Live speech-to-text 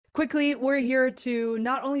quickly, we're here to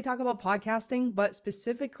not only talk about podcasting, but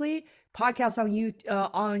specifically podcasts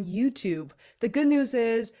on YouTube. The good news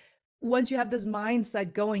is, once you have this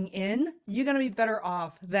mindset going in, you're gonna be better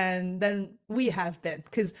off than we have been,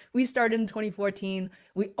 because we started in 2014.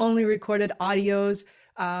 We only recorded audios.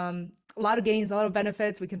 A lot of gains, a lot of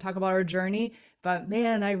benefits. We can talk about our journey, but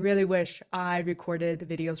man, I really wish I recorded the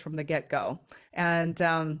videos from the get-go. And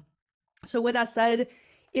so with that said,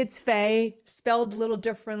 it's Faye, spelled a little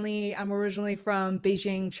differently. I'm originally from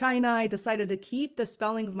Beijing, China. I decided to keep the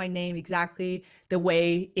spelling of my name exactly the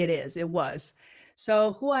way it was.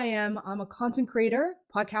 So who I am, I'm a content creator,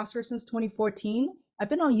 podcaster since 2014. I've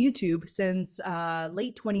been on YouTube since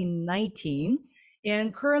late 2019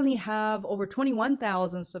 and currently have over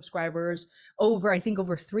 21,000 subscribers, I think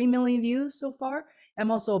over 3 million views so far.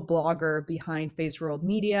 I'm also a blogger behind Feisworld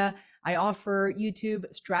Media. I offer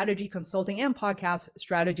YouTube strategy consulting and podcast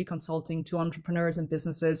strategy consulting to entrepreneurs and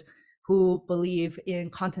businesses who believe in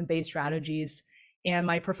content-based strategies. And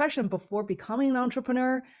my profession before becoming an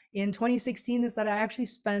entrepreneur in 2016 is that I actually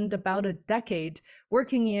spent about a decade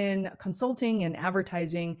working in consulting and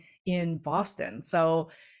advertising in Boston. So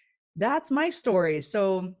that's my story.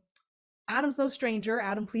 So Adam's no stranger.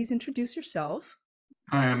 Adam, please introduce yourself.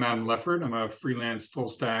 Hi, I'm Adam Lefford. I'm a freelance full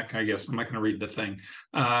stack. I guess I'm not going to read the thing.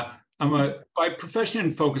 By profession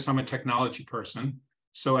and focus, I'm a technology person.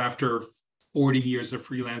 So after 40 years of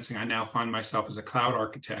freelancing, I now find myself as a cloud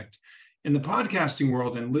architect. In the podcasting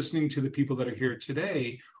world and listening to the people that are here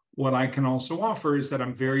today, what I can also offer is that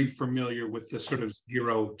I'm very familiar with the sort of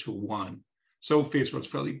 0 to 1. So Feisworld's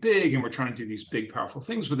fairly big and we're trying to do these big, powerful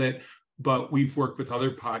things with it. But we've worked with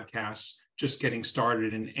other podcasts just getting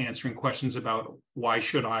started and answering questions about why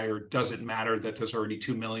should I, or does it matter that there's already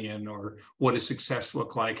 2 million, or what does success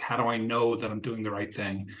look like? How do I know that I'm doing the right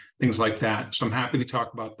thing? Things like that. So I'm happy to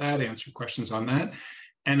talk about that, answer questions on that.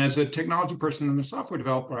 And as a technology person and a software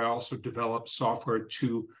developer, I also develop software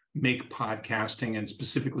to make podcasting, and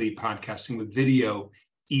specifically podcasting with video,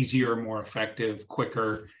 easier, more effective,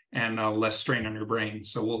 quicker, and less strain on your brain.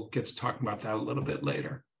 So we'll get to talking about that a little bit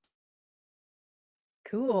later.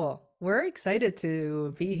 Cool. We're excited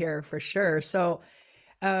to be here for sure. So,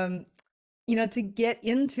 to get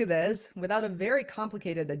into this without a very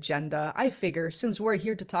complicated agenda, I figure since we're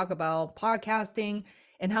here to talk about podcasting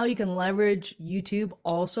and how you can leverage YouTube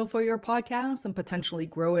also for your podcast and potentially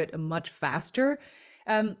grow it much faster,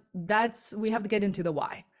 we have to get into the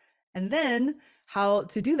why. And then how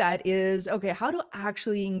to do that is, okay, how to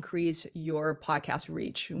actually increase your podcast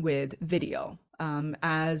reach with video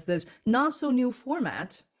as this not so new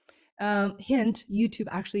format. Hint, YouTube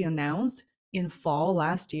actually announced in fall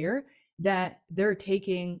last year that they're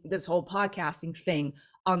taking this whole podcasting thing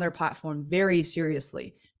on their platform very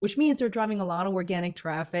seriously, which means they're driving a lot of organic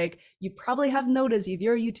traffic. You probably have noticed, if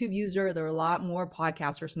you're a YouTube user, there are a lot more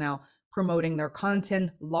podcasters now promoting their content,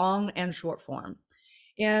 long and short form.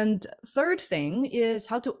 And third thing is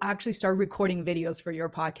how to actually start recording videos for your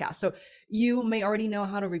podcast. So you may already know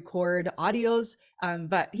how to record audios,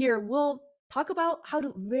 but here we'll talk about how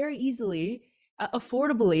to very easily,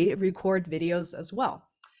 affordably record videos as well.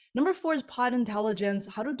 Number 4 is pod intelligence,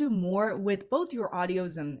 how to do more with both your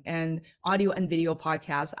audios and audio and video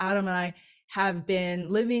podcasts. Adam and I have been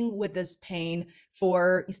living with this pain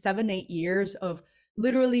for 7-8 years of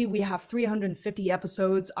literally, we have 350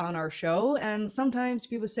 episodes on our show. And sometimes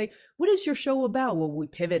people say, what is your show about? Well, we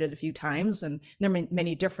pivoted a few times and there are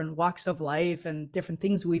many different walks of life and different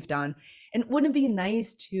things we've done. And wouldn't it be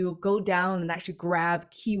nice to go down and actually grab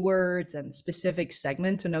keywords and specific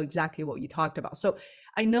segment to know exactly what you talked about? So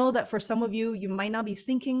I know that for some of you, you might not be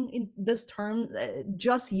thinking in this term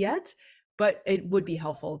just yet, but it would be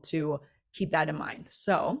helpful to keep that in mind.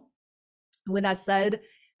 So with that said,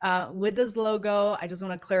 with this logo, I just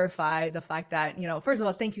want to clarify the fact that, first of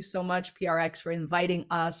all, thank you so much, PRX, for inviting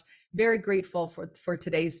us. Very grateful for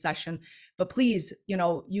today's session. But please, I'm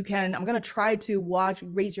going to try to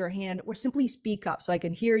raise your hand or simply speak up so I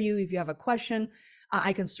can hear you. If you have a question,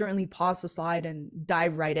 I can certainly pause the slide and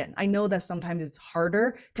dive right in. I know that sometimes it's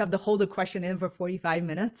harder to have to hold the question in for 45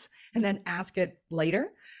 minutes and then ask it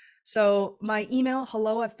later. So my email,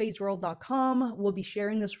 hello@feisworld.com. We'll be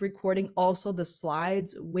sharing this recording, also the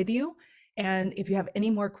slides with you. And if you have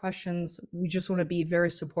any more questions, we just want to be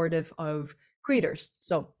very supportive of creators.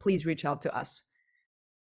 So please reach out to us.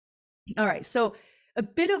 All right. So a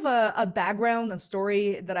bit of a background and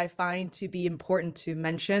story that I find to be important to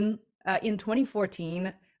mention. In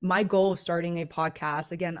 2014, my goal of starting a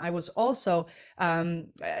podcast, again, I was also,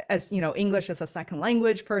 English as a second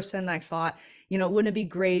language person. I thought, wouldn't it be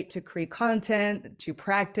great to create content, to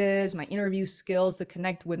practice my interview skills, to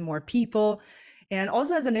connect with more people? And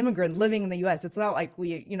also as an immigrant living in the US, it's not like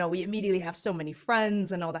we immediately have so many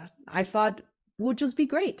friends and all that. I thought would just be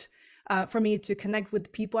great for me to connect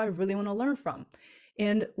with people I really want to learn from.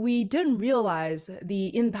 And we didn't realize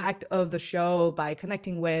the impact of the show by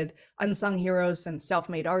connecting with unsung heroes and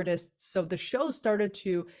self-made artists. So the show started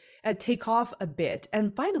to take off a bit.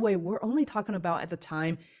 And by the way, we're only talking about at the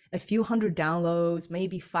time a few hundred downloads,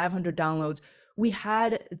 maybe 500 downloads. We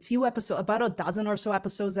had a few episodes, about a dozen or so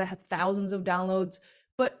episodes that had thousands of downloads.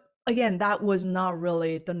 But again, that was not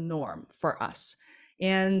really the norm for us.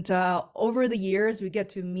 And over the years, we get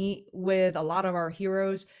to meet with a lot of our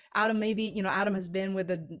heroes. Adam, maybe, Adam has been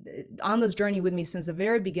on this journey with me since the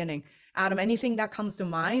very beginning. Adam, anything that comes to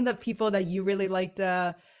mind, that people that you really liked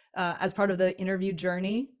as part of the interview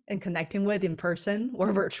journey and connecting with in person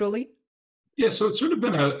or virtually? Yeah, so it's sort of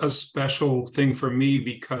been a special thing for me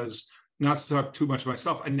because, not to talk too much of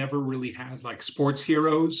myself, I never really had like sports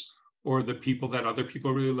heroes or the people that other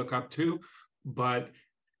people really look up to. But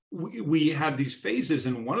we had these phases,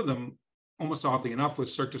 and one of them, almost oddly enough,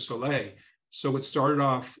 was Cirque du Soleil. So it started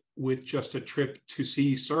off with just a trip to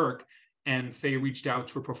see Cirque, and Faye reached out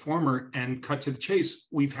to a performer, and cut to the chase,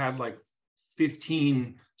 we've had like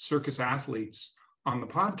 15 circus athletes on the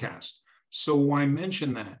podcast. So why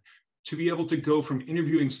mention that? To be able to go from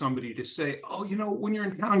interviewing somebody to say, oh, when you're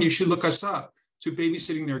in town, you should look us up, to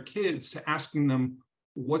babysitting their kids, to asking them,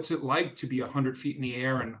 what's it like to be 100 feet in the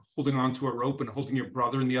air and holding onto a rope and holding your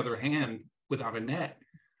brother in the other hand without a net?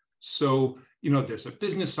 So, there's a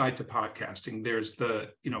business side to podcasting. There's the,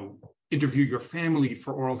 interview your family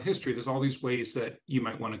for oral history. There's all these ways that you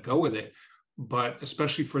might want to go with it. But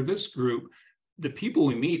especially for this group, the people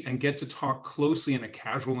we meet and get to talk closely in a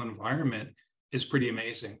casual environment is pretty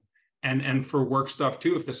amazing. And for work stuff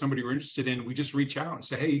too, if there's somebody we're interested in, we just reach out and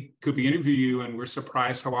say, hey, could we interview you? And we're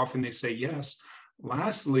surprised how often they say yes.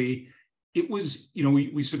 Lastly, it was,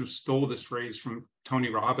 we sort of stole this phrase from Tony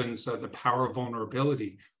Robbins, the power of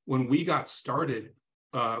vulnerability. When we got started,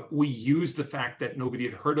 we used the fact that nobody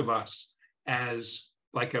had heard of us as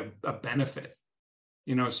like a benefit.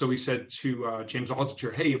 So we said to James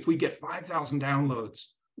Altucher, hey, if we get 5,000 downloads,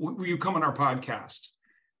 will you come on our podcast?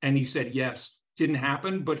 And he said yes. Didn't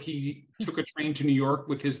happen, but he took a train to New York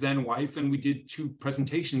with his then wife, and we did 2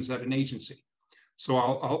 presentations at an agency. So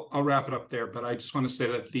I'll wrap it up there, but I just want to say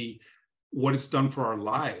that what it's done for our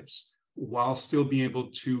lives, while still being able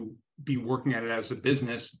to be working at it as a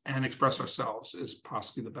business and express ourselves, is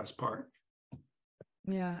possibly the best part.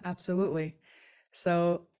 Yeah, absolutely.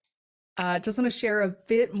 So just want to share a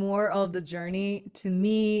bit more of the journey. To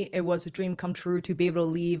me, it was a dream come true to be able to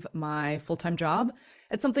leave my full-time job.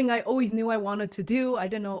 It's something I always knew I wanted to do. I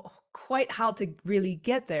didn't know quite how to really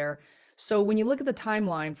get there. So when you look at the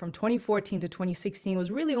timeline from 2014 to 2016, it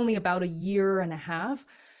was really only about a year and a half.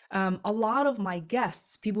 A lot of my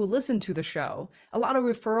guests, people who listened to the show, a lot of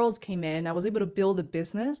referrals came in. I was able to build a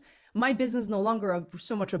business. My business no longer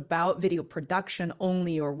so much about video production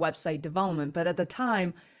only or website development, but at the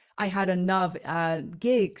time, I had enough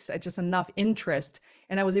gigs, just enough interest,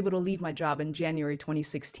 and I was able to leave my job in January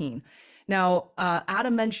 2016. Now,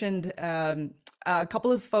 Adam mentioned a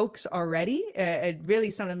couple of folks already. It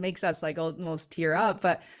really sort of makes us like almost tear up,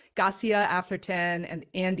 but Garcia Atherton and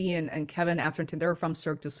Andy and Kevin Atherton, they're from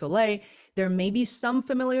Cirque du Soleil. There may be some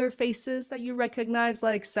familiar faces that you recognize,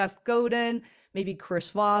 like Seth Godin, maybe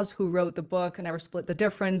Chris Voss, who wrote the book Never Split the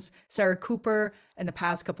Difference, Sarah Cooper in the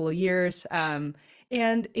past couple of years.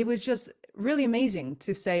 And it was just really amazing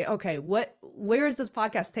to say, okay, where is this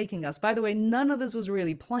podcast taking us? By the way, none of this was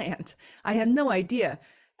really planned. I had no idea.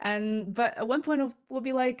 But at one point we'll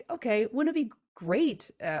be like, okay, wouldn't it be great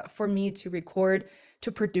for me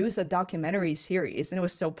to produce a documentary series? And it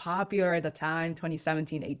was so popular at the time,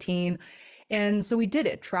 2017, 18. And so we did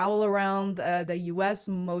it, travel around the US,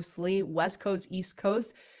 mostly West Coast, East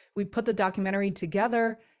Coast. We put the documentary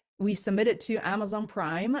together. We submitted to Amazon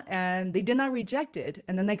Prime, and they did not reject it.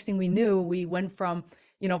 And the next thing we knew, we went from,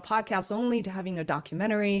 podcasts only to having a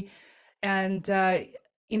documentary. And,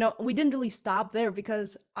 we didn't really stop there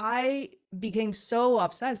because I became so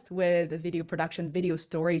obsessed with video production, video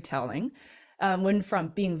storytelling. Went from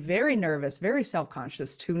being very nervous, very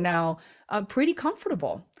self-conscious to now pretty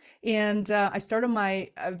comfortable. And I started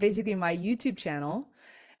basically my YouTube channel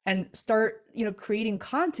and start, creating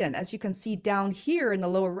content. As you can see down here in the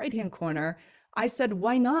lower right-hand corner, I said,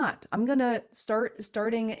 why not? I'm going to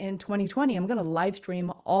starting in 2020, I'm going to live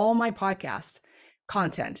stream all my podcast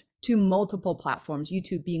content to multiple platforms,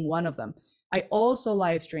 YouTube being one of them. I also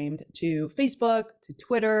live streamed to Facebook, to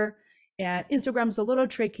Twitter, and Instagram's a little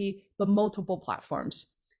tricky, but multiple platforms.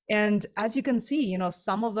 And as you can see,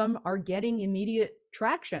 some of them are getting immediate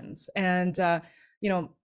tractions. And you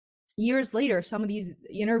know, years later, some of these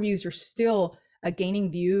interviews are still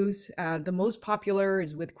gaining views. The most popular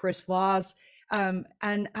is with Chris Voss.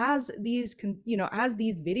 And as these, as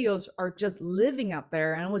these videos are just living out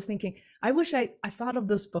there, and I was thinking, I wish I thought of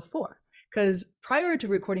this before, because prior to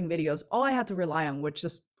recording videos, all I had to rely on was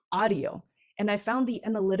just audio. And I found the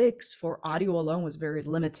analytics for audio alone was very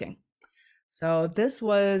limiting. So this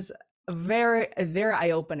was very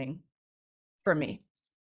eye-opening for me.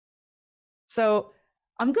 So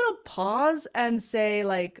I'm gonna pause and say,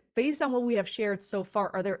 like, based on what we have shared so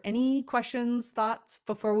far, are there any questions, thoughts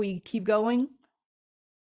before we keep going?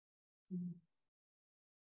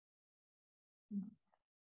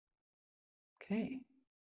 Okay.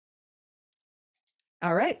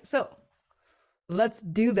 All right. So let's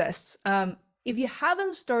do this. If you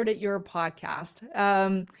haven't started your podcast,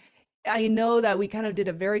 I know that we kind of did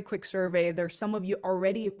a very quick survey. There's some of you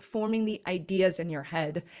already forming the ideas in your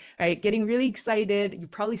head, right? Getting really excited. You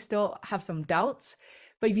probably still have some doubts.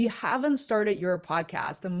 But if you haven't started your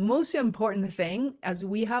podcast, the most important thing, as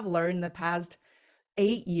we have learned the past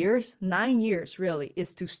 8 years, 9 years really,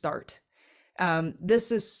 is to start.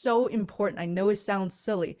 This is so important. I know it sounds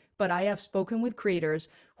silly, but I have spoken with creators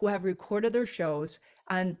who have recorded their shows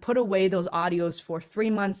and put away those audios for 3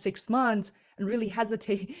 months, 6 months, and really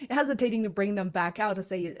hesitating to bring them back out to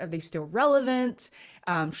say, are they still relevant?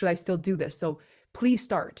 Should I still do this? So please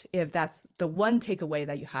start if that's the one takeaway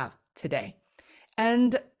that you have today.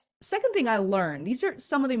 And second thing I learned, these are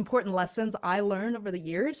some of the important lessons I learned over the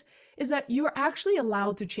years, is that you're actually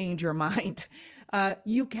allowed to change your mind.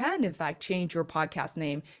 You can, in fact, change your podcast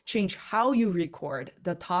name, change how you record,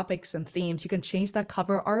 the topics and themes. You can change that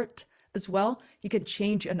cover art as well. You can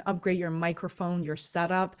change and upgrade your microphone, your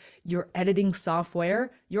setup, your editing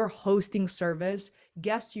software, your hosting service,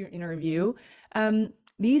 guests you interview.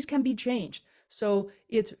 These can be changed. So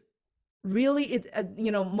it's really,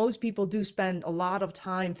 most people do spend a lot of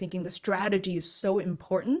time thinking the strategy is so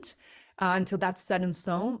important until that's set in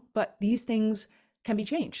stone, but these things can be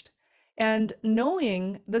changed. And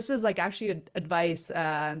knowing this is like actually advice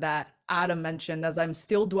that Adam mentioned as I'm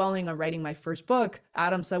still dwelling on writing my first book.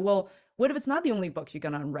 Adam said, well, what if it's not the only book you're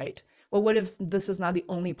going to write? Well, what if this is not the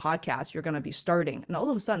only podcast you're going to be starting? And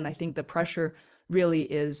all of a sudden, I think the pressure really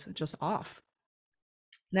is just off.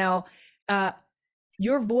 Now,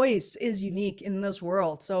 your voice is unique in this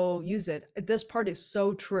world, so use it. This part is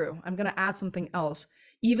so true. I'm going to add something else.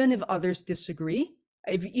 Even if others disagree,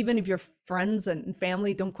 even if your friends and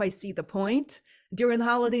family don't quite see the point, during the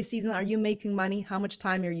holiday season, are you making money? How much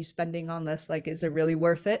time are you spending on this? Like, is it really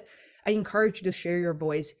worth it? I encourage you to share your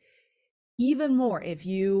voice. Even more if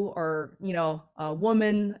you are, a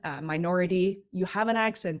woman, a minority, you have an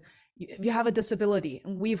accent, you have a disability.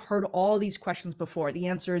 And we've heard all these questions before. The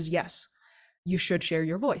answer is yes, you should share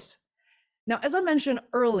your voice. Now, as I mentioned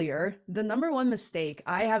earlier, the number one mistake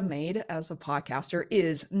I have made as a podcaster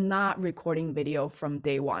is not recording video from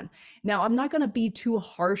day one. Now, I'm not going to be too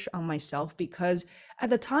harsh on myself because at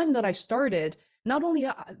the time that I started, not only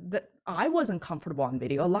that I wasn't comfortable on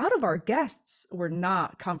video, a lot of our guests were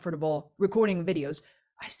not comfortable recording videos.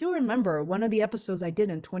 I still remember one of the episodes I did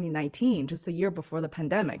in 2019, just a year before the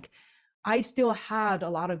pandemic. I still had a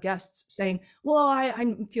lot of guests saying, well,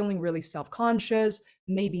 I'm feeling really self-conscious,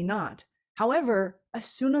 maybe not. However, as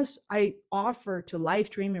soon as I offered to live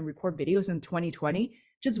stream and record videos in 2020,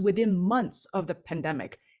 just within months of the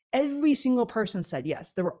pandemic, every single person said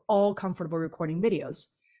yes. They were all comfortable recording videos.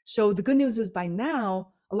 So the good news is by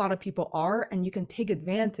now, a lot of people are, and you can take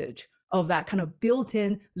advantage of that kind of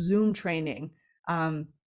built-in Zoom training.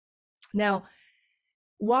 Now,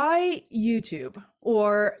 why YouTube?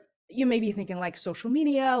 Or you may be thinking like social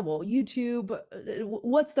media, well, YouTube,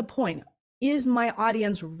 what's the point? Is my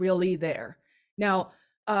audience really there? Now,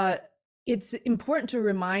 it's important to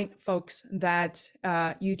remind folks that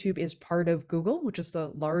YouTube is part of Google, which is the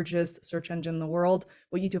largest search engine in the world.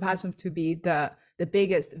 Well, YouTube happens to be the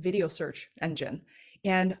biggest video search engine.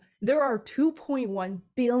 And there are 2.1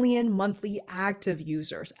 billion monthly active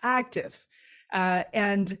users,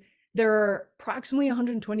 and there are approximately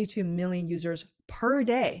 122 million users per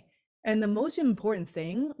day. And the most important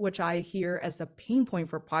thing, which I hear as the pain point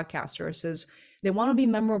for podcasters, is they want to be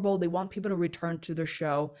memorable. They want people to return to their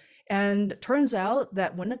show. And it turns out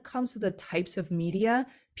that when it comes to the types of media,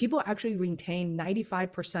 people actually retain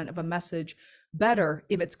 95% of a message better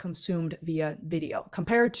if it's consumed via video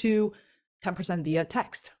compared to 10% via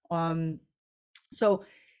text. So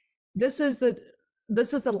this is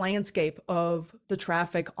the landscape of the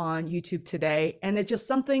traffic on YouTube today. And it's just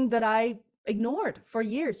something that I ignored for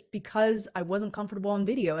years because I wasn't comfortable on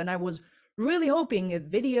video. And I was really hoping if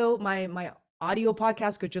video, my audio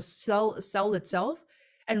podcast could just sell itself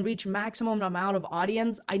and reach maximum amount of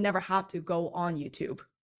audience, I never have to go on YouTube.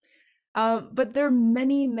 But there are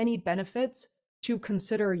many, many benefits to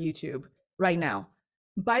consider YouTube right now.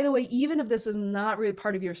 By the way, even if this is not really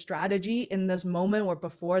part of your strategy in this moment or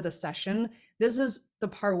before the session, this is the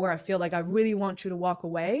part where I feel like I really want you to walk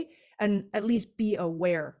away and at least be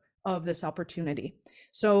aware of this opportunity.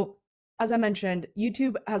 So, as I mentioned,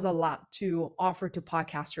 YouTube has a lot to offer to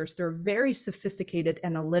podcasters. There are very sophisticated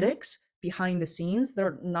analytics behind the scenes that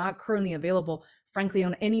are not currently available, frankly,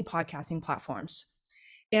 on any podcasting platforms.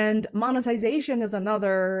 And monetization is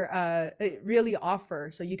another really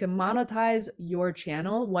offer. So you can monetize your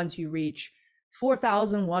channel once you reach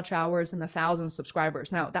 4,000 watch hours and 1,000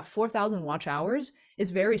 subscribers. Now, that 4,000 watch hours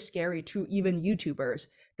is very scary to even YouTubers.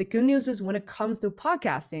 The good news is when it comes to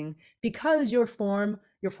podcasting, because your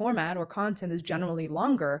format or content is generally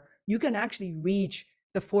longer, you can actually reach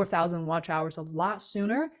the 4,000 watch hours a lot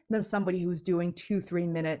sooner than somebody who's doing 2-3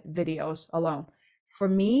 minute videos alone. For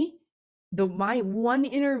me, my one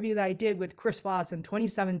interview that I did with Chris Voss in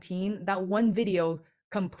 2017, that one video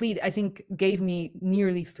complete, I think, gave me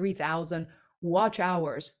nearly 3,000 watch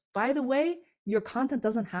hours. By the way, your content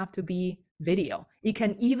doesn't have to be video. It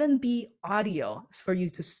can even be audio for you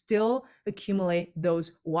to still accumulate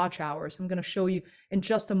those watch hours. I'm going to show you in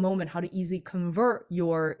just a moment how to easily convert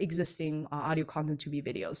your existing audio content to be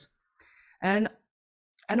videos. And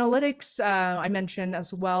analytics, I mentioned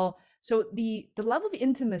as well. So the level of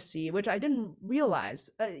intimacy, which I didn't realize,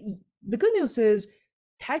 the good news is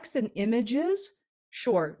text and images,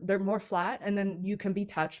 sure, they're more flat, and then you can be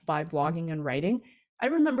touched by blogging and writing. I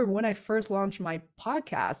remember when I first launched my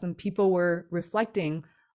podcast and people were reflecting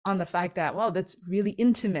on the fact that, well, that's really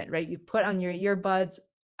intimate, right? You put on your earbuds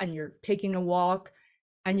and you're taking a walk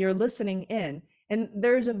and you're listening in. And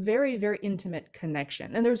there's a very, very intimate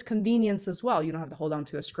connection. And there's convenience as well. You don't have to hold on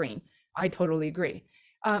to a screen. I totally agree.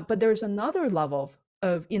 But there's another level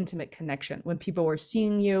of intimate connection when people are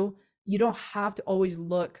seeing you. You don't have to always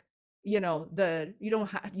look, you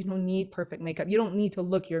don't need perfect makeup. You don't need to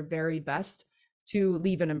look your very best to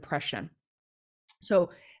leave an impression. So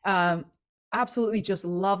absolutely just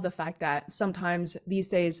love the fact that sometimes these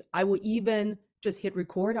days I will even just hit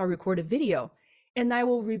record. I'll record a video and I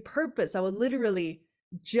will repurpose. I will literally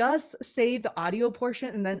just save the audio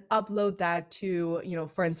portion and then upload that to,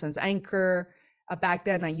 for instance, Anchor. Back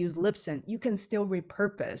then I used Libsyn. You can still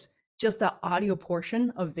repurpose just the audio portion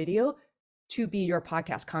of video to be your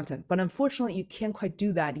podcast content. But unfortunately, you can't quite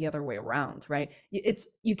do that the other way around, right?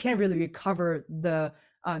 You can't really recover the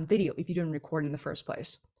video if you didn't record in the first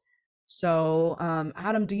place. So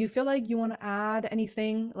Adam, do you feel like you want to add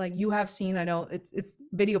anything? Like you have seen, I know it's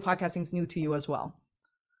video podcasting is new to you as well.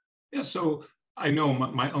 Yeah, so I know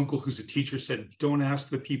my uncle who's a teacher said, don't ask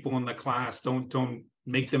the people in the class, don't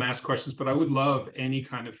make them ask questions, but I would love any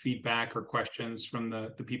kind of feedback or questions from the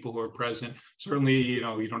people who are present. Certainly,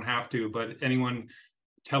 you don't have to, but anyone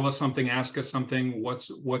tell us something, ask us something,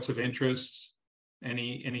 what's of interest,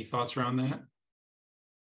 any thoughts around that?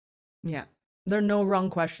 Yeah, there are no wrong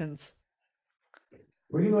questions.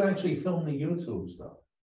 Where do you actually film the YouTube stuff?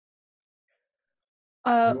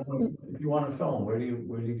 If you want to film, where do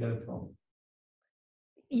you get it filmed?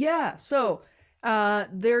 Yeah, so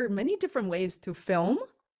there are many different ways to film,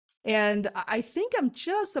 and I think I'm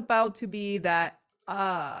just about to be that.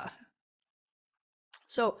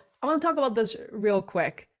 So I want to talk about this real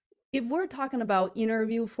quick. If we're talking about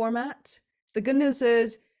interview format, the good news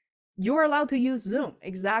is you're allowed to use Zoom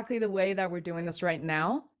exactly the way that we're doing this right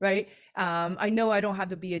now, right? I know I don't have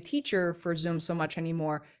to be a teacher for Zoom so much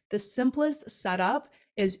anymore. The simplest setup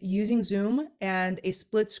is using Zoom and a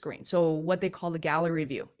split screen. So what they call the gallery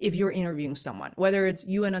view, if you're interviewing someone, whether it's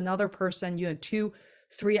you and another person, you and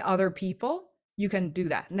 2-3 other people, you can do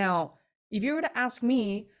that. Now, if you were to ask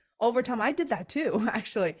me, over time, I did that too,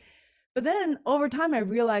 actually. But then over time, I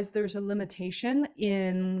realized there's a limitation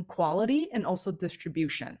in quality and also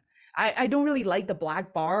distribution. I don't really like the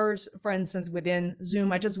black bars, for instance, within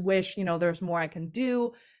Zoom. I just wish, there's more I can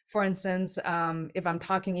do. For instance, if I'm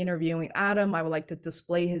interviewing Adam, I would like to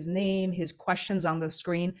display his name, his questions on the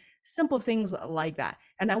screen, simple things like that.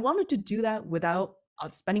 And I wanted to do that without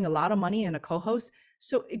spending a lot of money and a co-host.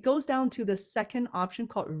 So it goes down to the second option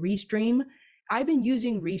called Restream. I've been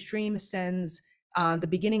using Restream since the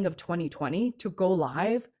beginning of 2020 to go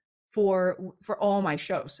live for all my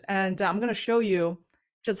shows. And I'm going to show you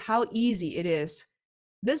just how easy it is.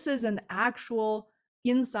 This is an actual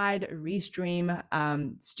inside Restream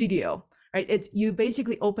studio, right? You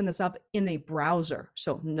basically open this up in a browser.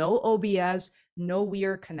 So no OBS, no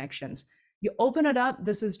weird connections. You open it up.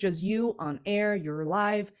 This is just you on air. You're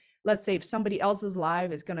live. let's say if somebody else's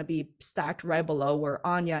live is going to be stacked right below where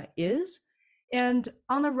Anya is. And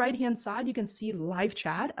on the right-hand side, you can see live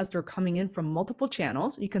chat as they're coming in from multiple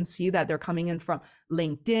channels. You can see that they're coming in from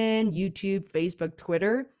LinkedIn, YouTube, Facebook,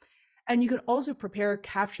 Twitter. And you can also prepare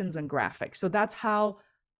captions and graphics. So that's how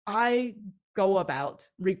I go about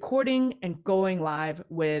recording and going live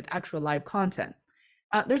with actual live content.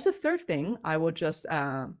 There's a third thing I will just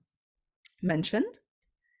mention,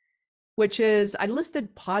 which is I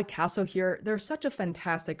listed Podcastle here. They're such a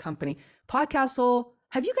fantastic company. Podcastle,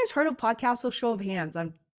 have you guys heard of Podcastle? Show of hands.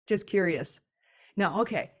 I'm just curious. Now,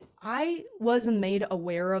 okay, I wasn't made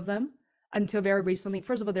aware of them until very recently.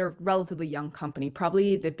 First of all, they're a relatively young company.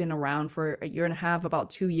 Probably they've been around for a year and a half, about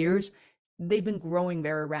 2 years. They've been growing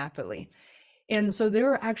very rapidly. And so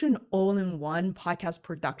they're actually an all-in-one podcast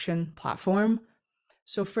production platform.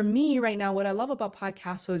 So for me right now, what I love about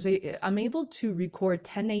Podcastle is I'm able to record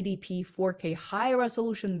 1080p 4K high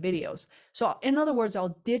resolution videos. So in other words,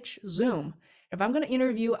 I'll ditch Zoom. If I'm going to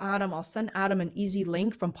interview Adam, I'll send Adam an easy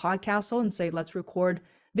link from Podcastle and say, let's record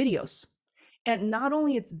videos. And not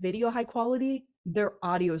only it's video high quality, their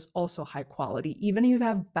audio is also high quality. Even if you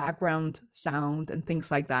have background sound and things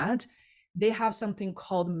like that, they have something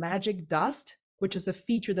called Magic Dust, which is a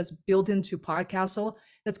feature that's built into Podcastle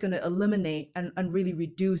that's going to eliminate and really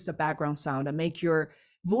reduce the background sound and make your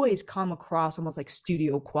voice come across almost like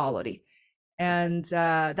studio quality. And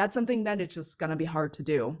that's something that it's just going to be hard to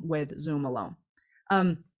do with Zoom alone.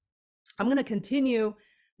 I'm going to continue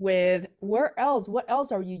with what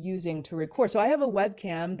else are you using to record? So I have a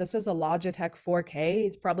webcam. This is a Logitech 4K.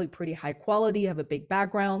 It's probably pretty high quality, have a big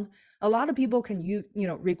background. A lot of people can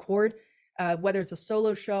record whether it's a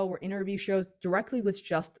solo show or interview shows directly with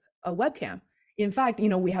just a webcam. In fact,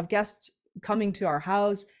 we have guests coming to our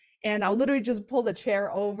house and I'll literally just pull the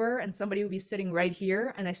chair over and somebody will be sitting right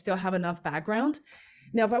here and I still have enough background.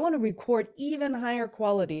 Now, if I want to record even higher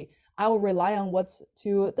quality, I will rely on what's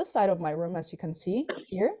to this side of my room, as you can see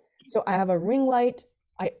here. So I have a ring light.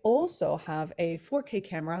 I also have a 4K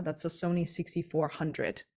camera. That's a Sony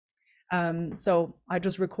 6400. So I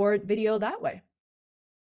just record video that way.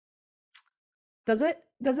 Does it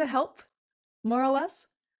help more or less?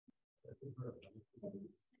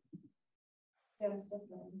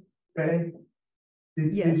 Okay.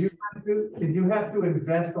 Yes. Did you have to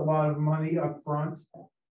invest a lot of money up front?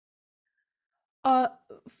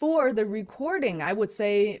 For the recording, I would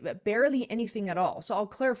say barely anything at all. So I'll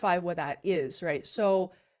clarify what that is, right?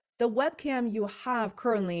 So the webcam you have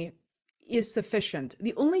currently is sufficient.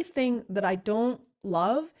 The only thing that I don't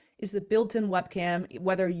love is the built-in webcam,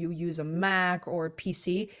 whether you use a Mac or a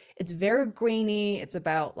PC. It's very grainy. It's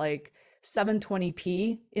about like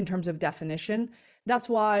 720p in terms of definition. That's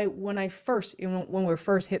why when we were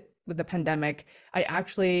first hit with the pandemic, I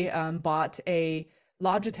actually bought a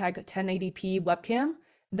Logitech 1080p webcam.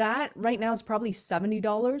 That right now is probably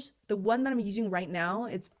 $70. The one that I'm using right now,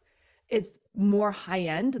 it's more high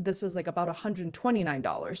end. This is like about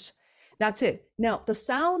 $129. That's it. Now, the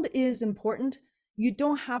sound is important. You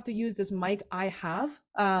don't have to use this mic I have.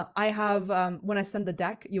 When I send the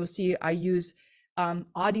deck, you'll see I use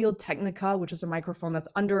Audio Technica, which is a microphone that's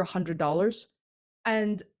under $100.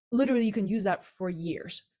 And literally you can use that for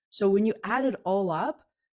years. So when you add it all up,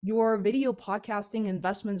 your video podcasting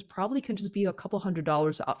investments probably can just be a couple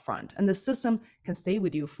 $100s upfront. And the system can stay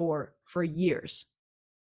with you for years.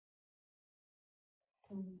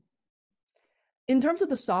 In terms of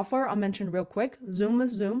the software, I'll mention real quick. Zoom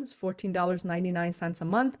is Zoom. It's $14.99 a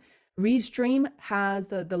month. Restream has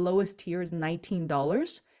the lowest tier is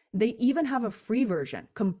 $19. They even have a free version,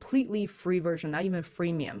 completely free version, not even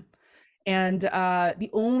freemium. And the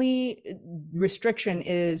only restriction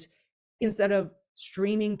is instead of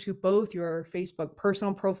streaming to both your Facebook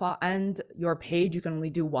personal profile and your page, you can only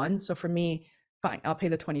do one. So for me, fine, I'll pay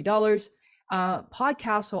the $20.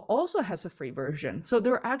 Podcastle also has a free version. So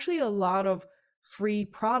there are actually a lot of free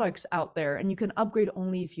products out there and you can upgrade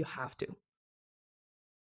only if you have to.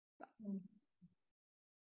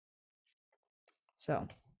 So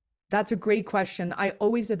that's a great question. I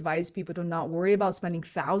always advise people to not worry about spending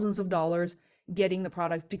thousands of dollars getting the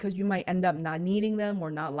product because you might end up not needing them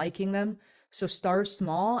or not liking them. So start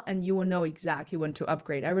small and you will know exactly when to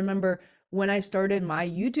upgrade. I remember when I started my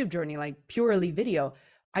YouTube journey, like purely video,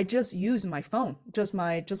 I just used my phone. Just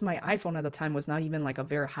my iPhone at the time was not even like a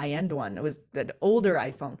very high-end one. It was the older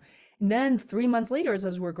iPhone. And then 3 months later,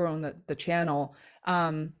 as we're growing the channel,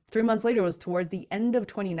 3 months later was towards the end of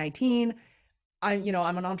 2019.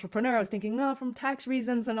 I'm an entrepreneur. I was thinking, no, from tax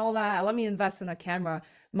reasons and all that, let me invest in a camera.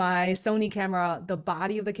 My Sony camera, the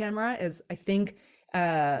body of the camera is, I think,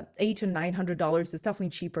 $800 to $900. It's definitely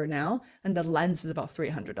cheaper now, and the lens is about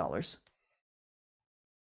 $300.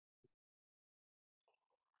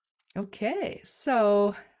 Okay,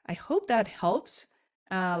 so I hope that helps.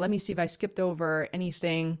 Let me see if I skipped over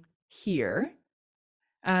anything here.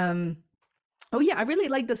 Oh yeah, I really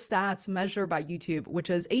like the stats measured by YouTube, which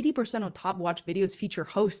is 80% of top watch videos feature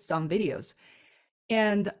hosts on videos.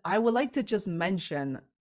 And I would like to just mention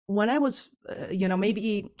when I was,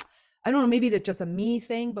 maybe, I don't know, maybe it's just a me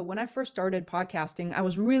thing, but when I first started podcasting, I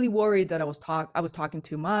was really worried that I was talking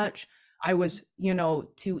too much. I was,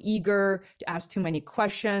 too eager to ask too many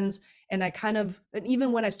questions. And and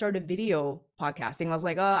even when I started video podcasting, I was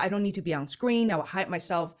like, oh, I don't need to be on screen. I will hide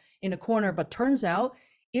myself in a corner. But turns out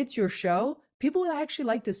it's your show. People will actually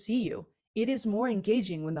like to see you. It is more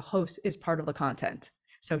engaging when the host is part of the content.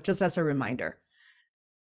 So just as a reminder.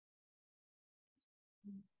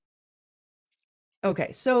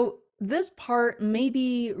 Okay, so this part may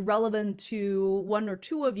be relevant to one or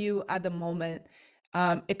two of you at the moment.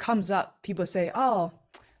 It comes up, people say, oh,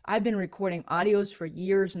 I've been recording audios for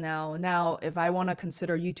years now. Now, if I want to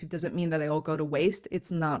consider YouTube, does it mean that they all go to waste?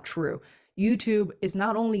 It's not true. YouTube is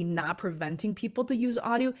not only not preventing people to use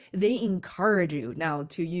audio, they encourage you now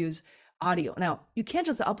to use audio. Now, you can't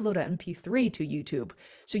just upload an MP3 to YouTube.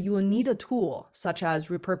 So you will need a tool such as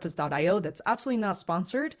repurpose.io that's absolutely not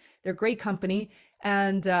sponsored. They're a great company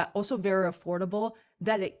and also very affordable,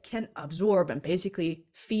 that it can absorb and basically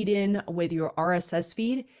feed in with your RSS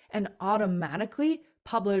feed and automatically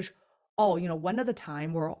publish one at a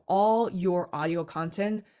time, or all your audio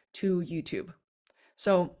content to YouTube.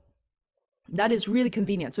 So that is really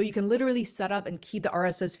convenient. So you can literally set up and keep the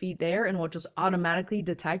RSS feed there, and it will just automatically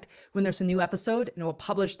detect when there's a new episode, and it will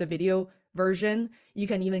publish the video version. You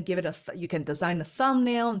can even give it you can design a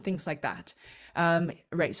thumbnail and things like that.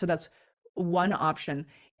 Right. So that's one option.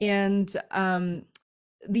 And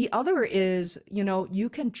the other is, you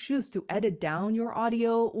can choose to edit down your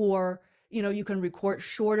audio, or, you can record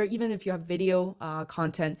shorter, even if you have video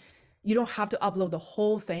content. You don't have to upload the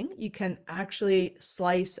whole thing. You can actually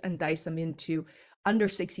slice and dice them into under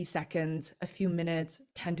 60 seconds, a few minutes,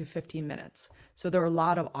 10 to 15 minutes. So there are a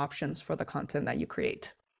lot of options for the content that you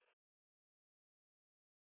create.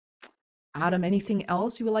 Adam, anything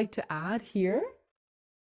else you would like to add here?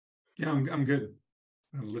 Yeah, I'm good.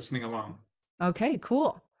 I'm listening along. Okay,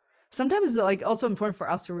 cool. Sometimes it's also important for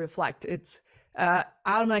us to reflect. It's Adam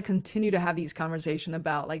and I continue to have these conversations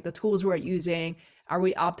about the tools we're using. Are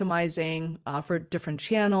we optimizing for different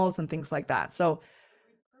channels and things like that? So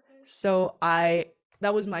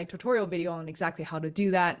that was my tutorial video on exactly how to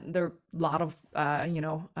do that. There are a lot of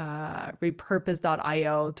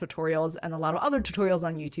repurpose.io tutorials and a lot of other tutorials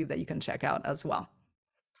on YouTube that you can check out as well.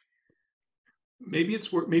 Maybe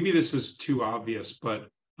this is too obvious, but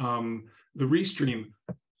the Restream,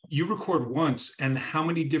 you record once, and how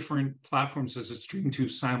many different platforms does it stream to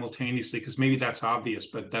simultaneously? Because maybe that's obvious,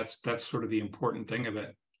 but that's sort of the important thing of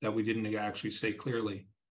it that we didn't actually say clearly.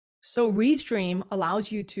 So Restream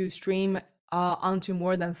allows you to stream onto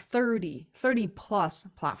more than 30 plus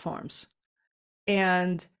platforms.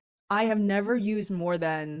 And I have never used more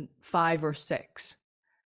than 5 or 6.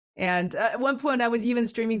 And at one point I was even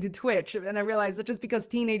streaming to Twitch, and I realized that just because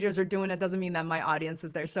teenagers are doing it doesn't mean that my audience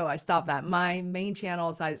is there. So I stopped that. My main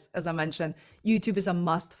channel, as I mentioned, YouTube is a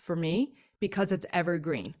must for me because it's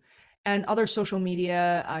evergreen. And other social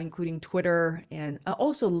media, including Twitter, and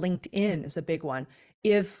also LinkedIn is a big one.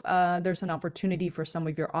 If there's an opportunity for some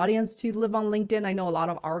of your audience to live on LinkedIn, I know a lot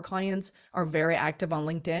of our clients are very active on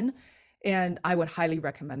LinkedIn, and I would highly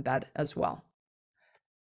recommend that as well.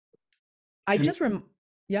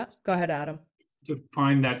 Yeah, go ahead, Adam. To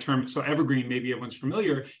find that term, so evergreen, maybe everyone's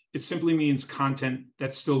familiar, it simply means content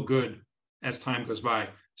that's still good as time goes by.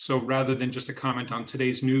 So rather than just a comment on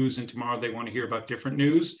today's news and tomorrow they want to hear about different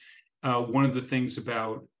news, one of the things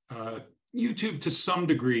about YouTube, to some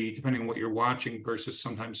degree, depending on what you're watching versus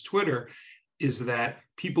sometimes Twitter, is that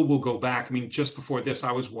people will go back. I mean, just before this,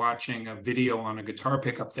 I was watching a video on a guitar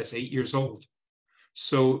pickup that's 8 years old.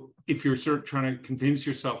 So if you're sort of trying to convince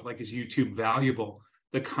yourself, is YouTube valuable,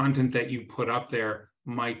 the content that you put up there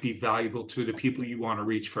might be valuable to the people you want to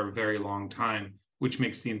reach for a very long time, which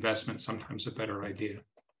makes the investment sometimes a better idea.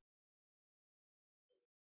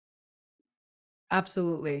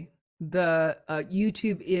 Absolutely. The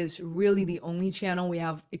YouTube is really the only channel we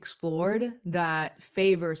have explored that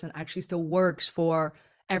favors and actually still works for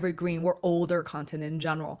evergreen or older content in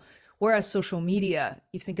general. Whereas social media,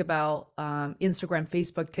 you think about Instagram,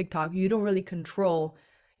 Facebook, TikTok, you don't really control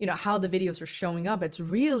how the videos are showing up. It's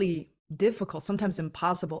really difficult, sometimes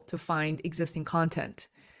impossible, to find existing content.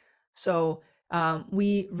 So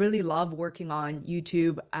We really love working on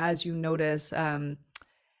YouTube, as you notice.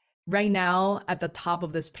 Right now at the top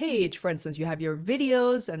of this page, for instance, you have your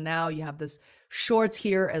videos, and now you have this shorts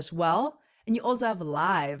here as well. And you also have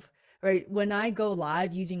live, right? When I go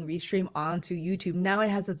live using Restream onto YouTube, now it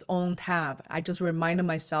has its own tab. I just reminded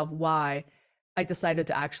myself why I decided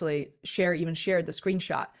to actually share the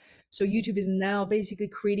screenshot. So YouTube is now basically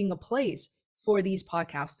creating a place for these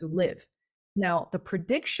podcasts to live. Now, the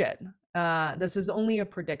prediction, this is only a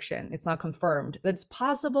prediction, it's not confirmed. That's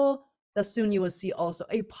possible that soon you will see also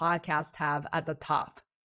a podcast tab at the top.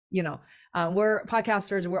 We're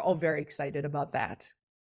podcasters, we're all very excited about that.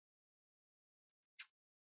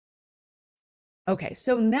 Okay,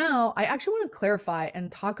 so now I actually want to clarify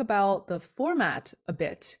and talk about the format a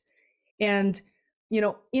bit. And,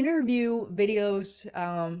 interview videos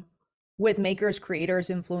with makers, creators,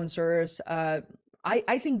 influencers.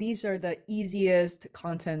 I think these are the easiest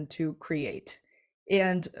content to create.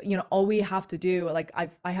 And, all we have to do, like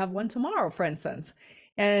I have one tomorrow, for instance,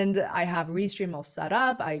 and I have Restream all set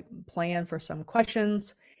up. I plan for some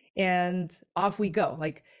questions and off we go.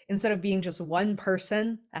 Like instead of being just one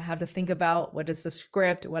person, I have to think about what is the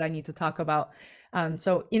script, what I need to talk about.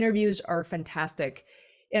 So interviews are fantastic.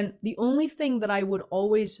 And the only thing that I would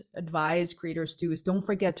always advise creators to is don't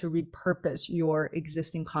forget to repurpose your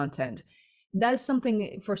existing content. That is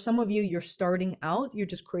something for some of you, you're starting out, you're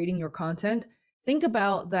just creating your content. Think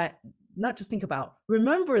about that, not just think about,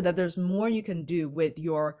 remember that there's more you can do with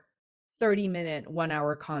your 30-minute,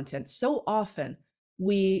 1-hour content. So often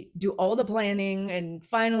we do all the planning and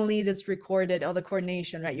finally that's recorded, all the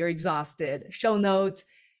coordination, right? You're exhausted, show notes,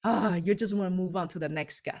 you just want to move on to the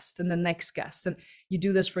next guest and the next guest. And you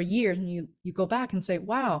do this for years and you go back and say,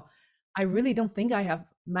 wow, I really don't think I have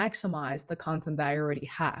maximized the content that I already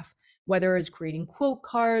have, whether it's creating quote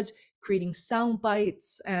cards, creating sound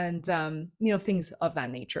bites, and things of that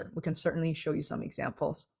nature. We can certainly show you some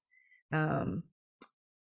examples.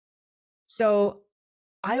 So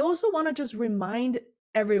I also want to just remind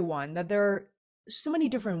everyone that there are so many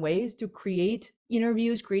different ways to create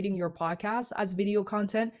interviews, creating your podcast as video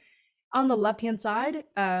content. On the left-hand side,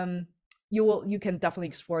 you can definitely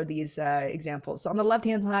explore these examples. So on the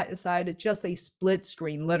left-hand side, it's just a split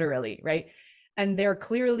screen, literally, right? And they're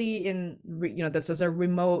clearly in, this is a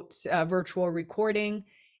remote virtual recording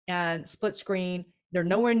and split screen. They're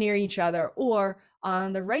nowhere near each other. Or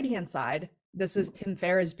on the right-hand side, this is Tim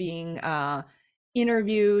Ferriss being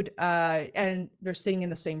interviewed and they're sitting in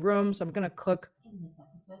the same room. So I'm going to click.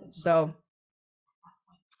 So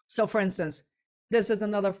for instance, this is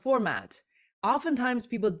another format. Oftentimes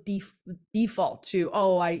people default to,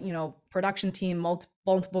 production team,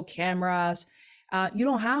 multiple cameras. You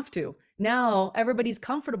don't have to. Now everybody's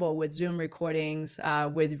comfortable with Zoom recordings,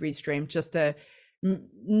 with Restream, just to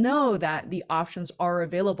know that the options are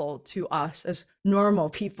available to us as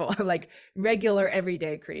normal people, like regular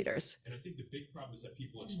everyday creators. And I think the big problem is that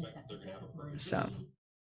people expect that they're going to have a perfect system.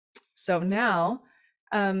 So now,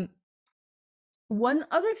 one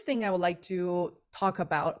other thing I would like to talk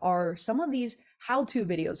about are some of these how-to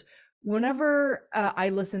videos. Whenever I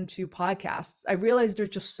listen to podcasts, I realize there's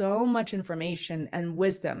just so much information and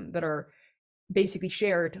wisdom that are basically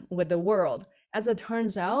shared with the world. As it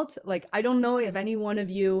turns out, like, I don't know if any one of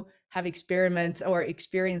you have experienced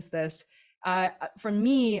this. For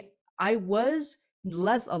me, I was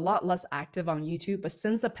a lot less active on YouTube, but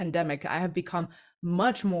since the pandemic, I have become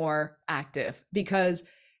much more active because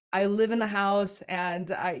I live in a house and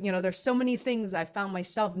there's so many things I found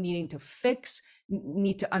myself needing to fix,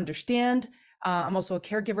 need to understand. I'm also a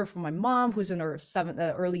caregiver for my mom who's in her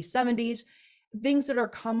early 70s. Things that are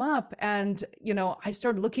come up, and I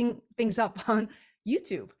started looking things up on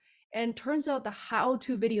YouTube, and turns out the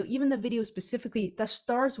how-to video, even the video specifically that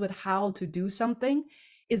starts with how to do something,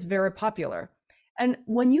 is very popular. And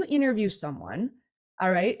when you interview someone,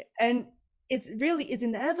 all right, and it's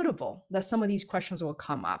inevitable that some of these questions will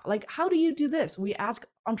come up, like, how do you do this? We ask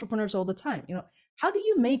entrepreneurs all the time, how do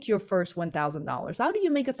you make your first $1,000? How do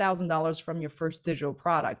you make $1,000 from your first digital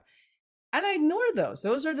product? And I ignore those.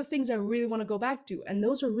 Those are the things I really want to go back to. And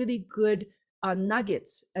those are really good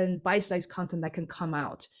nuggets and bite-sized content that can come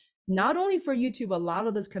out. Not only for YouTube, a lot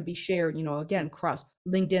of this can be shared, again, across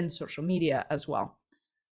LinkedIn, social media as well.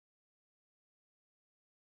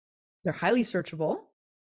 They're highly searchable.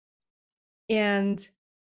 And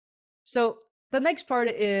so the next part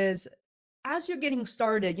is, as you're getting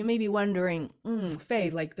started, you may be wondering, Faye,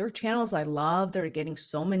 like, there are channels I love, they're getting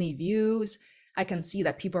so many views. I can see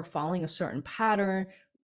that people are following a certain pattern.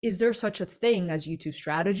 Is there such a thing as YouTube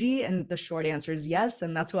strategy? And the short answer is yes.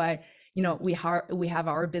 And that's why, we have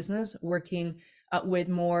our business working with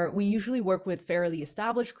more. We usually work with fairly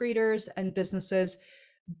established creators and businesses,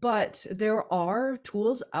 but there are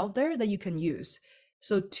tools out there that you can use.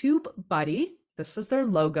 So TubeBuddy, this is their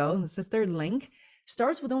logo, and this is their link,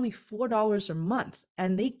 starts with only $4 a month,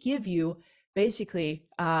 and they give you basically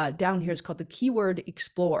down here is called the Keyword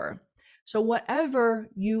Explorer. So whatever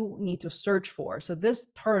you need to search for. So this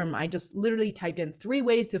term, I just literally typed in 3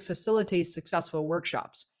 ways to facilitate successful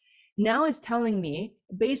workshops. Now it's telling me,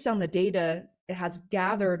 based on the data it has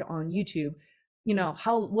gathered on YouTube,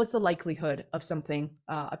 what's the likelihood of something,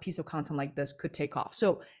 a piece of content like this could take off.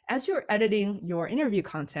 So as you're editing your interview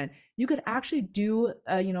content, you could actually do,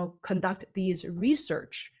 conduct these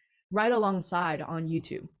research right alongside on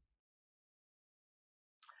YouTube.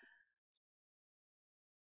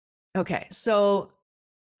 Okay, so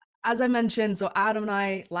as I mentioned, so Adam and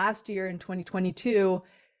I last year in 2022,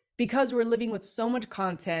 because we're living with so much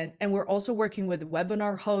content and we're also working with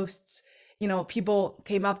webinar hosts, people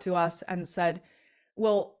came up to us and said,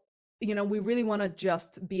 well, we really want to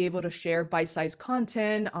just be able to share bite-sized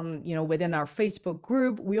content on, within our Facebook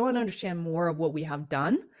group. We want to understand more of what we have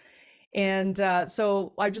done. And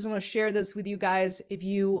so I just want to share this with you guys. If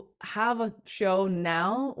you have a show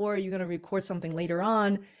now, or you're going to record something later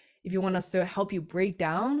on, if you want us to help you break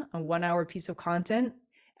down a 1-hour piece of content,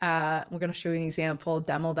 we're going to show you an example,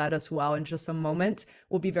 demo that as well in just a moment.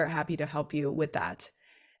 We'll be very happy to help you with that.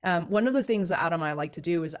 One of the things that Adam and I like to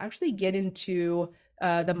do is actually get into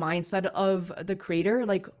the mindset of the creator.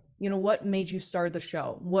 Like, what made you start the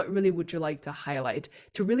show? What really would you like to highlight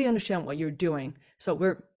to really understand what you're doing?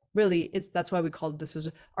 So that's why we call this is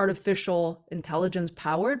artificial intelligence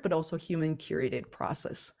powered, but also human curated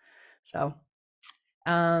process. So,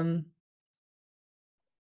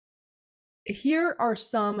 here are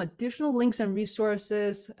some additional links and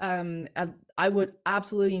resources I would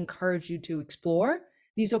absolutely encourage you to explore.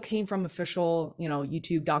 These all came from official,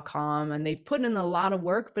 youtube.com, and they put in a lot of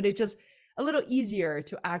work, but it's just a little easier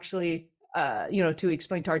to actually, to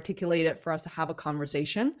explain, to articulate it for us to have a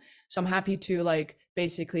conversation. So I'm happy to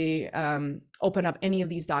basically open up any of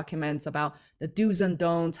these documents about the do's and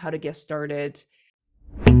don'ts, how to get started.